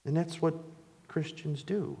 And that's what Christians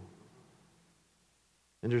do.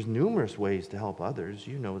 And there's numerous ways to help others.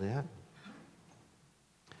 You know that.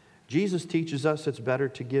 Jesus teaches us it's better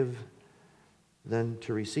to give than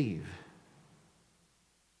to receive.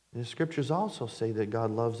 And the scriptures also say that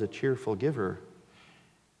God loves a cheerful giver.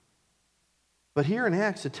 But here in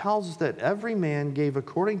Acts, it tells us that every man gave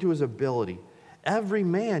according to his ability. Every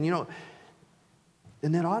man,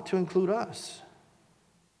 and that ought to include us.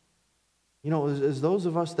 As those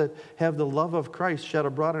of us that have the love of Christ shed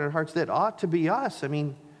abroad in our hearts, that ought to be us. I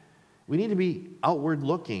mean, we need to be outward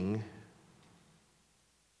looking.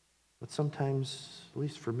 But sometimes, at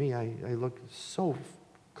least for me, I look so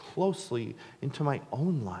closely into my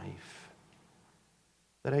own life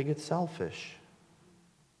that I get selfish.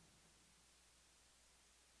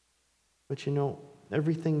 But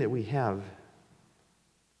everything that we have,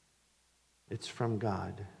 it's from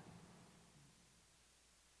God.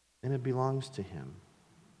 And it belongs to Him.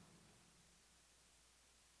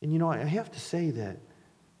 And I have to say that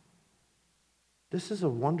this is a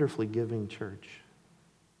wonderfully giving church.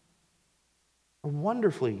 A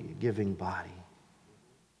wonderfully giving body.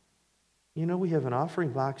 We have an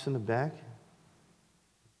offering box in the back.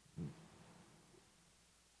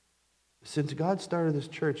 Since God started this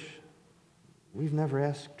church, we've never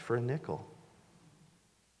asked for a nickel.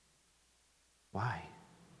 Why?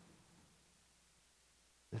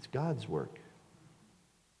 It's God's work.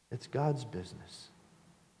 It's God's business.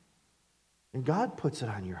 And God puts it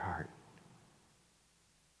on your heart.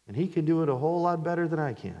 And He can do it a whole lot better than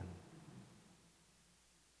I can.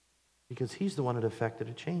 Because He's the one that effected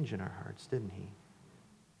a change in our hearts, didn't He?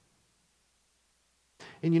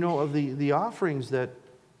 And of the offerings that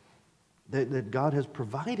God has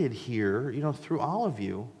provided here, through all of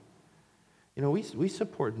you, we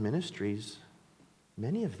support ministries,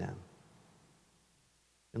 many of them.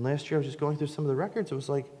 And last year I was just going through some of the records. It was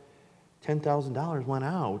like $10,000 went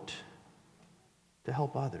out to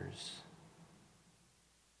help others.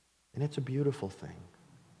 And it's a beautiful thing.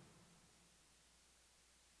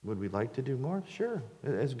 Would we like to do more? Sure.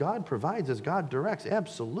 As God provides, as God directs,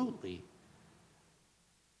 absolutely.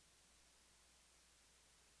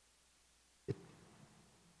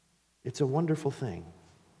 It's a wonderful thing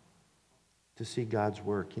to see God's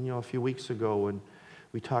work. And a few weeks ago when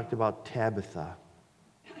we talked about Tabitha,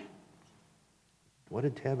 what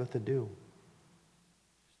did Tabitha do?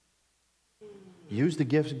 Use the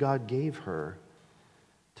gifts God gave her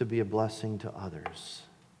to be a blessing to others.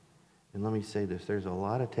 And let me say this, there's a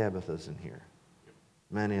lot of Tabithas in here,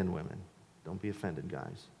 men and women. Don't be offended,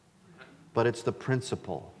 guys. But it's the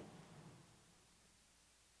principle.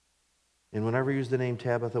 And whenever I use the name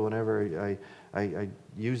Tabitha, whenever I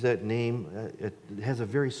use that name, it has a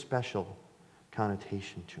very special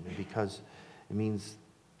connotation to me because it means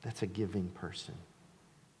that's a giving person.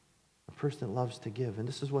 A person that loves to give. And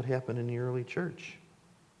this is what happened in the early church.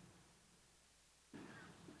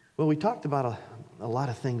 Well, we talked about a lot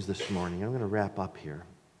of things this morning. I'm going to wrap up here.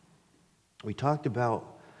 We talked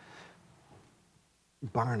about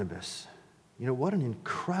Barnabas. What an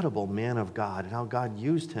incredible man of God and how God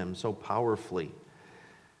used him so powerfully.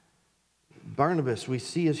 Barnabas, we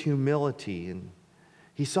see his humility, and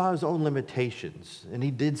he saw his own limitations, and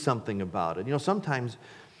he did something about it. Sometimes,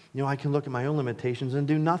 I can look at my own limitations and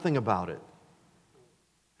do nothing about it.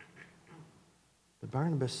 But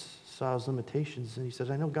Barnabas saw his limitations, and he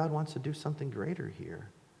says, I know God wants to do something greater here.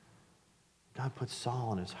 God put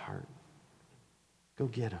Saul in his heart. Go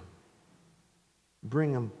get him.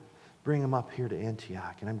 Bring him up here to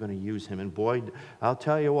Antioch, and I'm going to use him. And boy, I'll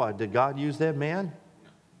tell you what, did God use that man?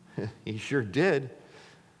 He sure did.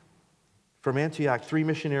 From Antioch, 3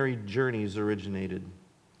 missionary journeys originated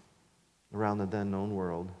around the then known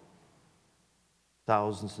world.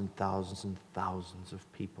 thousands and thousands and thousands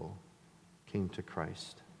of people came to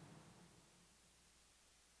Christ.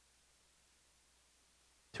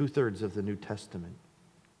 2/3 of the New Testament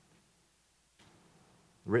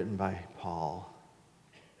written by Paul.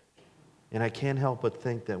 And I can't help but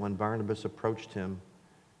think that when Barnabas approached him,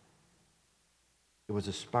 it was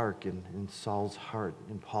a spark in Saul's heart,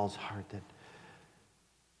 in Paul's heart, that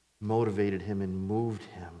motivated him and moved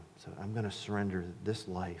him. So I'm going to surrender this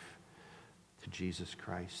life to Jesus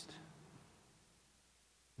Christ.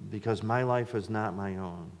 Because my life is not my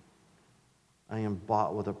own. I am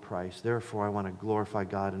bought with a price. Therefore, I want to glorify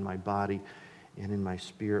God in my body and in my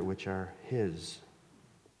spirit, which are His.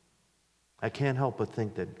 I can't help but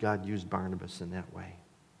think that God used Barnabas in that way.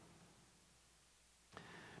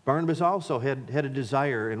 Barnabas also had a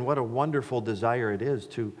desire, and what a wonderful desire it is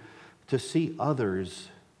to see others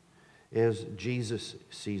as Jesus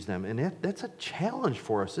sees them. And that's a challenge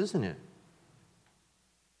for us, isn't it?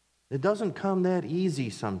 It doesn't come that easy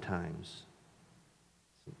sometimes.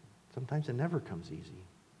 Sometimes it never comes easy.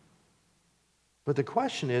 But the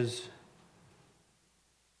question is,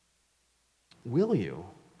 will you?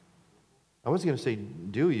 I was going to say,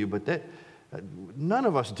 do you? But none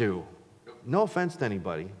of us do. No offense to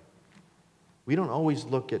anybody. We don't always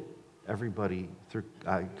look at everybody through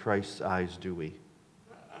Christ's eyes, do we?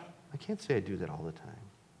 I can't say I do that all the time.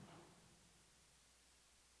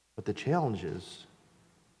 But the challenge is,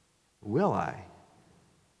 will I?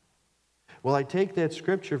 Will I take that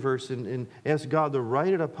scripture verse and ask God to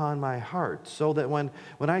write it upon my heart so that when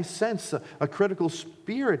I sense a critical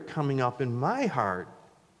spirit coming up in my heart,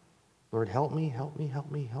 Lord, help me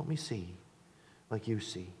see like you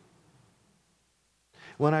see.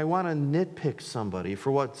 When I want to nitpick somebody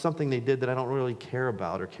for something they did that I don't really care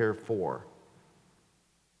about or care for,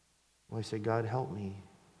 well, I say, God, help me.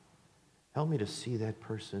 Help me to see that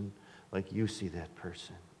person like you see that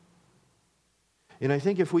person. And I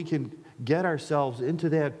think if we can get ourselves into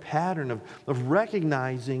that pattern of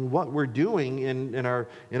recognizing what we're doing in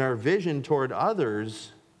our vision toward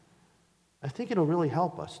others, I think it'll really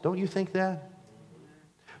help us. Don't you think that?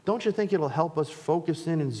 Don't you think it'll help us focus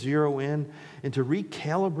in and zero in and to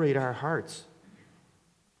recalibrate our hearts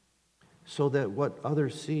so that what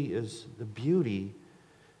others see is the beauty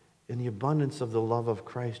and the abundance of the love of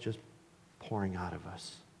Christ just pouring out of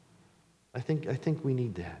us? I think we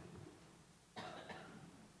need that.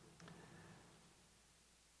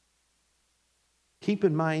 Keep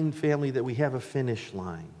in mind, family, that we have a finish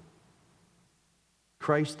line.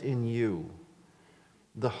 Christ in you,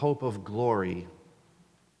 the hope of glory.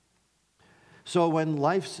 So when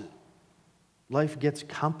life gets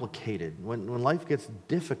complicated, when life gets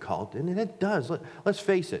difficult, and it does, let's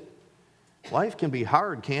face it, life can be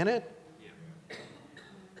hard, can't it? Yeah.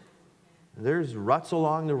 There's ruts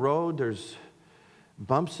along the road, there's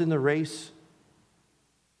bumps in the race.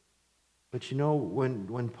 But you know,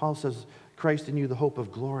 when Paul says, Christ in you, the hope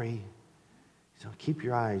of glory, so keep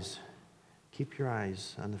your eyes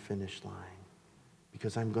on the finish line,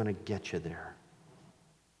 because I'm going to get you there.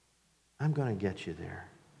 I'm going to get you there.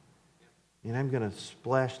 And I'm going to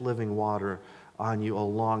splash living water on you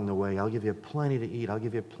along the way. I'll give you plenty to eat. I'll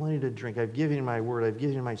give you plenty to drink. I've given you my word. I've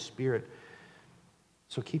given you my spirit.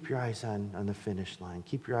 So keep your eyes on the finish line.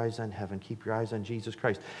 Keep your eyes on heaven. Keep your eyes on Jesus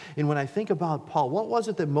Christ. And when I think about Paul, what was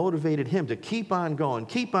it that motivated him to keep on going,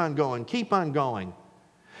 keep on going, keep on going?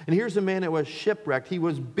 And here's a man that was shipwrecked. He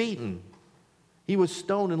was beaten. He was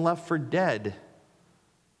stoned and left for dead.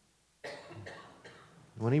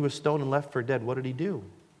 When he was stoned and left for dead, what did he do?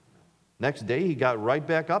 Next day, he got right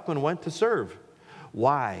back up and went to serve.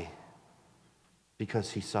 Why?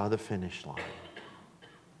 Because he saw the finish line.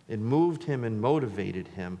 It moved him and motivated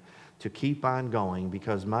him to keep on going,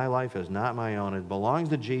 because my life is not my own. It belongs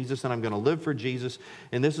to Jesus, and I'm going to live for Jesus,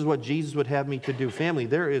 and this is what Jesus would have me to do. Family,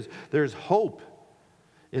 there's hope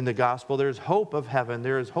in the gospel. There's hope of heaven.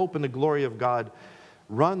 There is hope in the glory of God.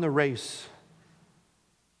 Run the race.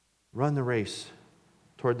 Run the race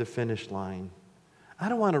toward the finish line. I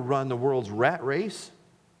don't want to run the world's rat race.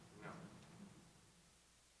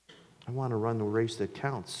 I want to run the race that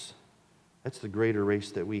counts. That's the greater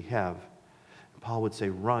race that we have. Paul would say,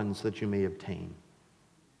 run so that you may obtain.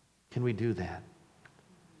 Can we do that?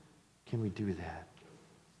 Can we do that?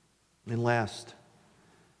 And last,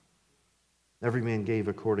 every man gave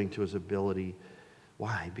according to his ability.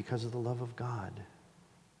 Why? Because of the love of God.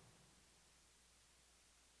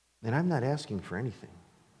 And I'm not asking for anything.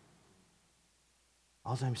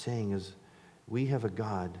 All I'm saying is we have a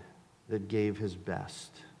God that gave his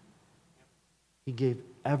best. He gave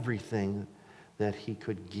everything that he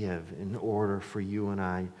could give in order for you and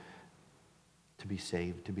I to be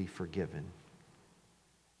saved, to be forgiven.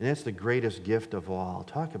 And that's the greatest gift of all.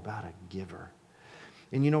 Talk about a giver.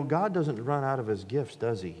 And you know, God doesn't run out of his gifts,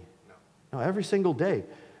 does he? No, every single day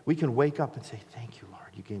we can wake up and say, thank you, Lord,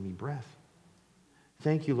 you gave me breath.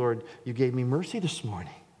 Thank you, Lord, you gave me mercy this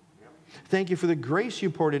morning. Thank you for the grace you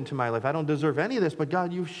poured into my life. I don't deserve any of this, but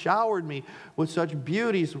God, you've showered me with such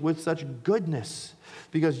beauties, with such goodness,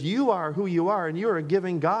 because you are who you are, and you are a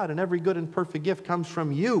giving God, and every good and perfect gift comes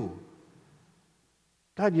from you.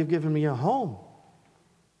 God, you've given me a home.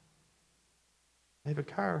 I have a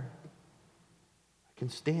car. I can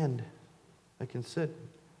stand. I can sit.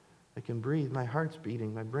 I can breathe. My heart's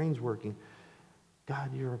beating. My brain's working.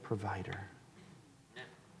 God, you're a provider.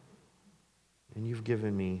 And you've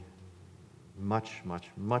given me much, much,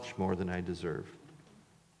 much more than I deserve.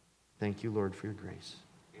 Thank you, Lord, for your grace.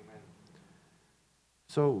 Amen.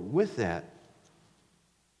 So with that,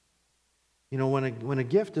 you know, when a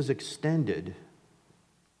gift is extended,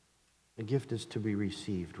 a gift is to be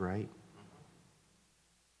received, right?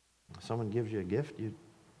 Someone gives you a gift,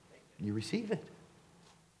 you receive it.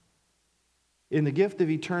 And the gift of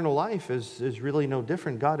eternal life is really no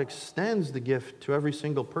different. God extends the gift to every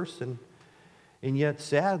single person, and yet,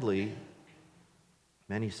 sadly,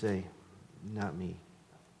 many say, not me.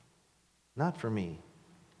 Not for me.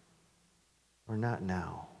 Or not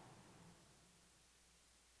now.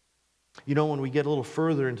 You know, when we get a little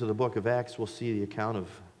further into the book of Acts, we'll see the account of,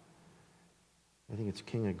 I think it's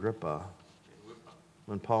King Agrippa,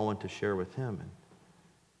 when Paul went to share with him. And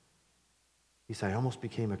he said, I almost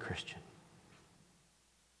became a Christian.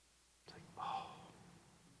 It's like, oh.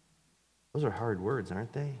 Those are hard words,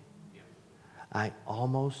 aren't they? Yeah. I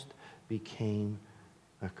almost became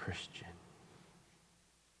a Christian.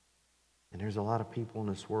 And there's a lot of people in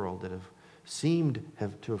this world that have seemed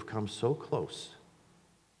to have come so close,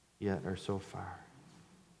 yet are so far.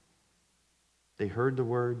 They heard the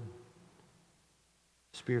word.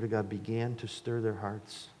 The Spirit of God began to stir their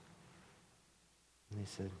hearts. And they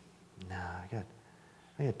said, nah,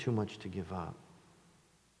 I got too much to give up.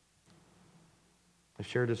 I've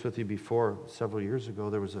shared this with you before. Several years ago,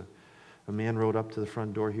 there was a man rode up to the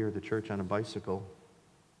front door here at the church on a bicycle.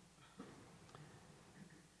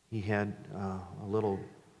 He had a little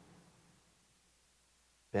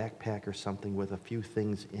backpack or something with a few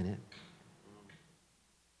things in it.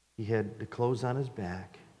 He had the clothes on his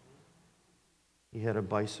back. He had a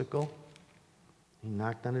bicycle. He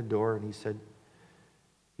knocked on the door and he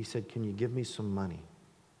said, can you give me some money?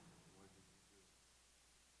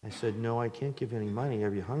 I said, no, I can't give you any money.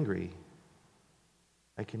 Are you hungry?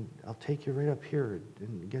 I'll take you right up here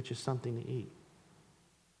and get you something to eat.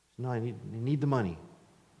 No, I need the money.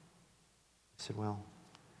 I said, well,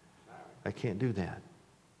 I can't do that.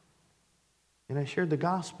 And I shared the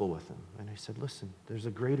gospel with him. And I said, listen, there's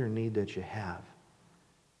a greater need that you have.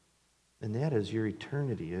 And that is your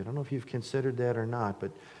eternity. I don't know if you've considered that or not,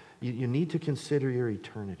 but you need to consider your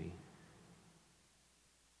eternity.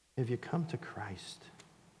 Have you come to Christ?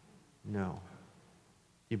 No.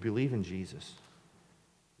 Do you believe in Jesus?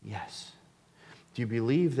 Yes. Do you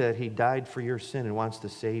believe that he died for your sin and wants to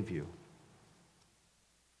save you?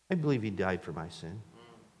 I believe he died for my sin.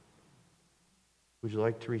 Would you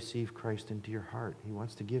like to receive Christ into your heart? He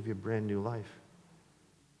wants to give you a brand new life.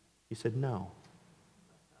 He said, no.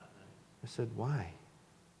 I said, why?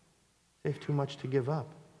 They have too much to give up.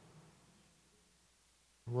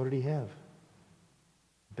 What did he have?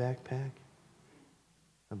 A backpack,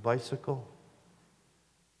 a bicycle,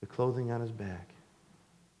 the clothing on his back,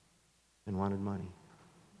 and wanted money.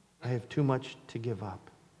 I have too much to give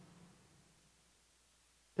up.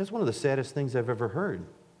 That's one of the saddest things I've ever heard.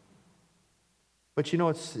 But you know,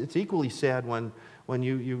 it's equally sad when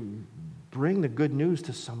you bring the good news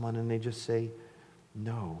to someone and they just say,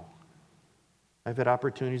 no. I've had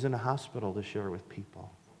opportunities in the hospital to share with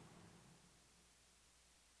people.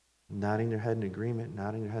 Nodding their head in agreement,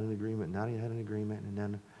 nodding their head in agreement, nodding their head in agreement, and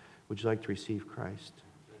then, would you like to receive Christ?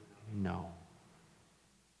 No.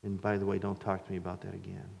 And by the way, don't talk to me about that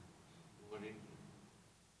again.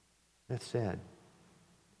 That's sad.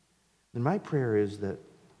 And my prayer is that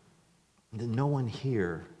no one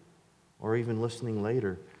here, or even listening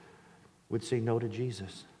later, would say no to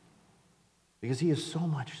Jesus. Because he has so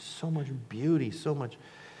much beauty, so much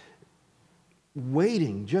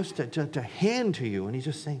waiting just to hand to you. And he's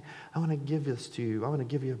just saying, I want to give this to you. I want to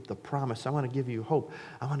give you the promise. I want to give you hope.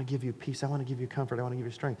 I want to give you peace. I want to give you comfort. I want to give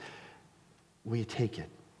you strength. Will you take it?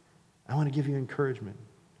 I want to give you encouragement.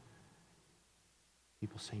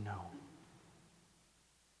 People say no.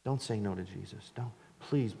 Don't say no to Jesus. Don't.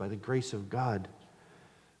 Please, by the grace of God,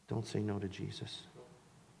 don't say no to Jesus.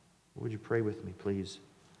 Would you pray with me, please?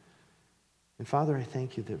 And Father, I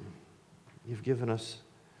thank you that you've given us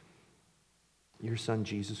your Son,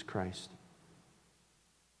 Jesus Christ.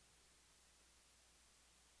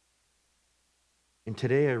 And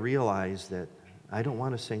today I realize that I don't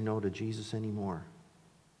want to say no to Jesus anymore.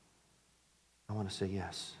 I want to say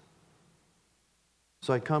yes.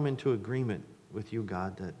 So I come into agreement with you,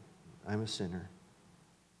 God, that I'm a sinner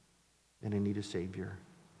and I need a Savior.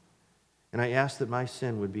 And I ask that my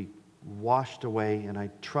sin would be washed away, and I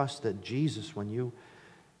trust that Jesus, when you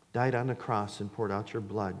died on the cross and poured out your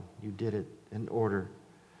blood, you did it in order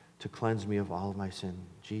to cleanse me of all of my sin.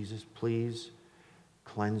 Jesus, please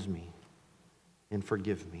cleanse me and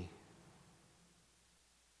forgive me.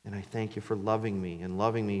 And I thank you for loving me and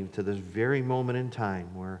loving me to this very moment in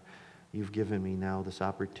time where you've given me now this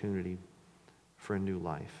opportunity for a new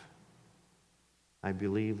life. I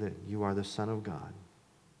believe that you are the Son of God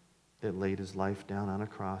that laid his life down on a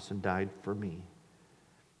cross and died for me.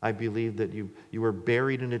 I believe that you were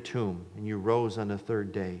buried in a tomb and you rose on the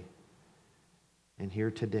third day. And here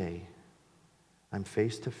today, I'm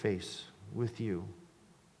face to face with you,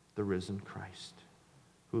 the risen Christ,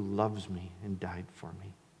 who loves me and died for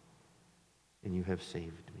me. And you have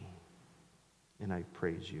saved me. And I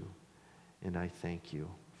praise you and I thank you,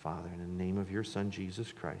 Father, in the name of your Son,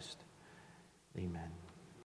 Jesus Christ. Amen.